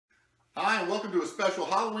Hi, and welcome to a special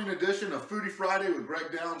Halloween edition of Foodie Friday with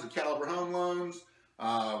Greg.downs at Caliber Home Loans.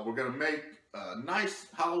 We're going to make a nice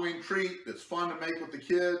Halloween treat that's fun to make with the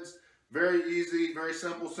kids. Very easy, very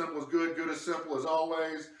simple. Simple is good, good is simple as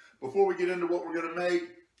always. Before we get into what we're going to make,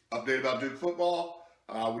 update about Duke football.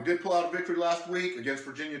 We did pull out a victory last week against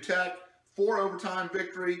Virginia Tech. 4 overtime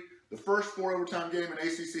victory. The first 4 overtime game in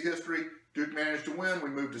ACC history. Duke managed to win. We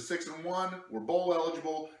moved to 6-1. We're bowl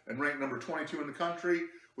eligible and ranked number 22 in the country.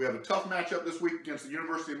 We have a tough matchup this week against the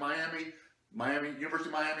University of Miami. University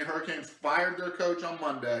of Miami Hurricanes fired their coach on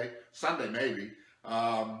Sunday maybe.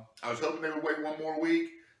 I was hoping they would wait one more week.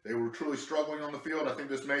 They were truly struggling on the field. I think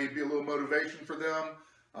this may be a little motivation for them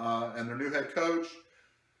and their new head coach.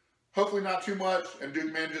 Hopefully not too much, and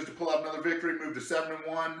Duke manages to pull out another victory, move to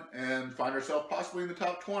 7-1, and find ourselves possibly in the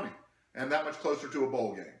top 20, and that much closer to a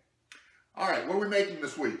bowl game. All right, what are we making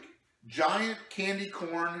this week? Giant candy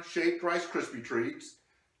corn shaped Rice Krispy treats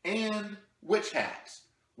and witch hats.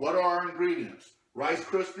 What are our ingredients? Rice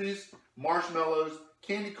Krispies, marshmallows,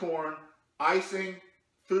 candy corn, icing,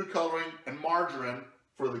 food coloring, and margarine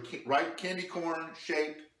for the candy corn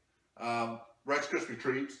shaped Rice Krispy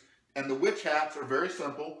treats. And the witch hats are very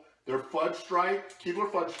simple. They're fudge striped,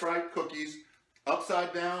 Keebler fudge striped cookies,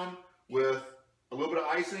 upside down with a little bit of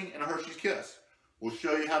icing and a Hershey's Kiss. We'll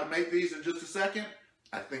show you how to make these in just a second.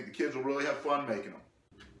 I think the kids will really have fun making them.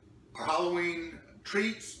 Our Halloween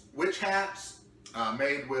treats, witch hats,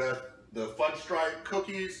 made with the fudge stripe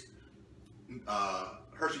cookies,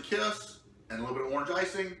 Hershey Kiss, and a little bit of orange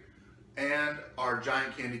icing, and our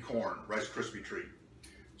giant candy corn Rice Krispy treat.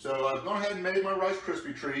 So I've gone ahead and made my Rice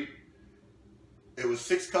Krispy treat. It was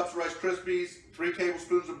 6 cups of Rice Krispies, 3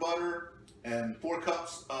 tablespoons of butter, and 4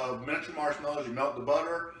 cups of miniature marshmallows. You melt the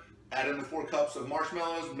butter, add in the 4 cups of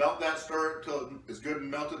marshmallows, melt that, stir it until it's good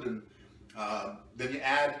and melted, and then you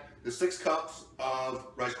add the 6 cups of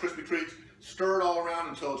Rice Krispy treats, stir it all around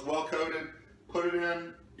until it's well coated, put it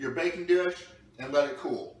in your baking dish, and let it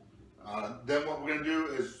cool. Then what we're going to do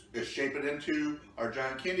is shape it into our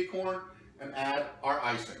giant candy corn and add our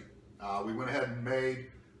icing. We went ahead and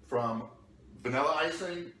made from vanilla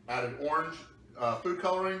icing, added orange food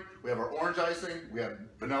coloring. We have our orange icing, we have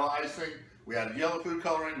vanilla icing, we added yellow food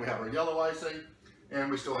coloring, we have our yellow icing,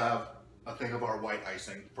 and we still have a thing of our white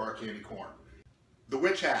icing for our candy corn. The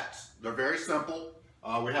witch hats, they're very simple.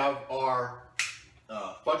 We have our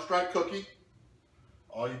fudge stripe cookie.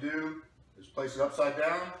 All you do is place it upside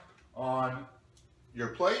down on your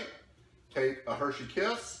plate. Take a Hershey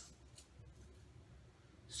Kiss,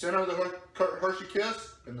 center the Hershey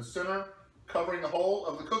Kiss in the center, covering the whole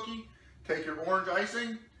of the cookie. Take your orange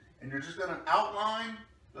icing, and you're just going to outline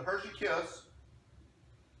the Hershey Kiss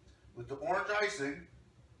with the orange icing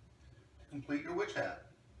to complete your witch hat.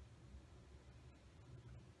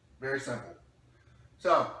 Very simple.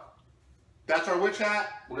 So, that's our witch hat.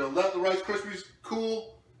 We're going to let the Rice Krispies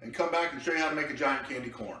cool and come back and show you how to make a giant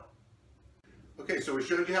candy corn. Okay, so we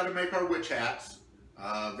showed you how to make our witch hats.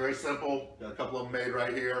 Very simple. Got a couple of them made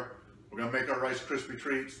right here. We're going to make our Rice Krispy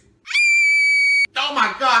treats. Oh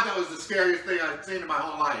my God, that was the scariest thing I've seen in my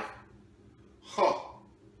whole life. Huh.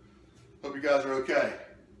 Hope you guys are okay.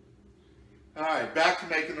 All right, back to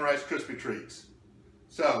making the Rice Krispy treats.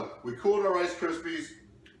 So, we cooled our Rice Krispies.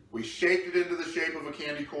 We shaped it into the shape of a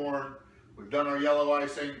candy corn. We've done our yellow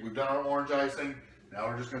icing. We've done our orange icing. Now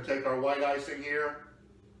we're just going to take our white icing here.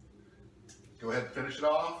 Go ahead and finish it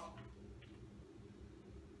off.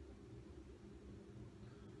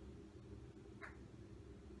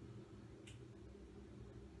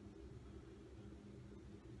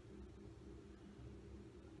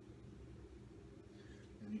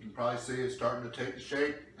 And you can probably see it's starting to take the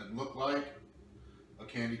shape and look like a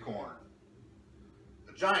candy corn.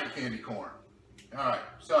 A giant candy corn. All right,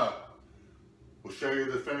 so we'll show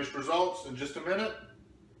you the finished results in just a minute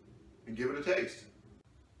and give it a taste.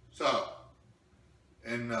 So,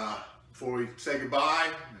 and before we say goodbye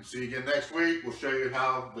and see you again next week, we'll show you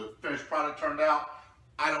how the finished product turned out.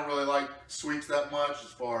 I don't really like sweets that much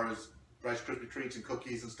as far as Rice Krispy treats and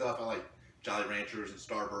cookies and stuff. I like Jolly Ranchers and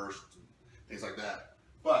Starbursts and things like that.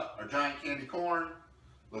 But our giant candy corn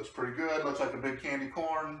looks pretty good. Looks like a big candy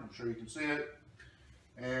corn. I'm sure you can see it.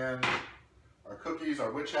 And our cookies,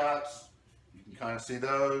 our witch hats, you can kind of see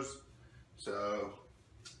those. So,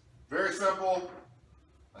 very simple.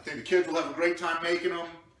 I think the kids will have a great time making them.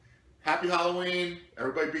 Happy Halloween.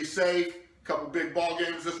 Everybody be safe. A couple big ball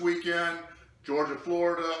games this weekend. Georgia,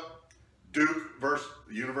 Florida. Duke versus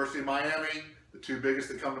the University of Miami. The 2 biggest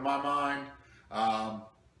that come to my mind.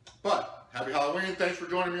 But happy Halloween. Thanks for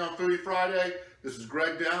joining me on Foodie Friday. This is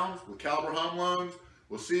Greg.downs with Caliber Home Loans.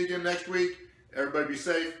 We'll see you again next week. Everybody be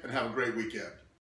safe and have a great weekend.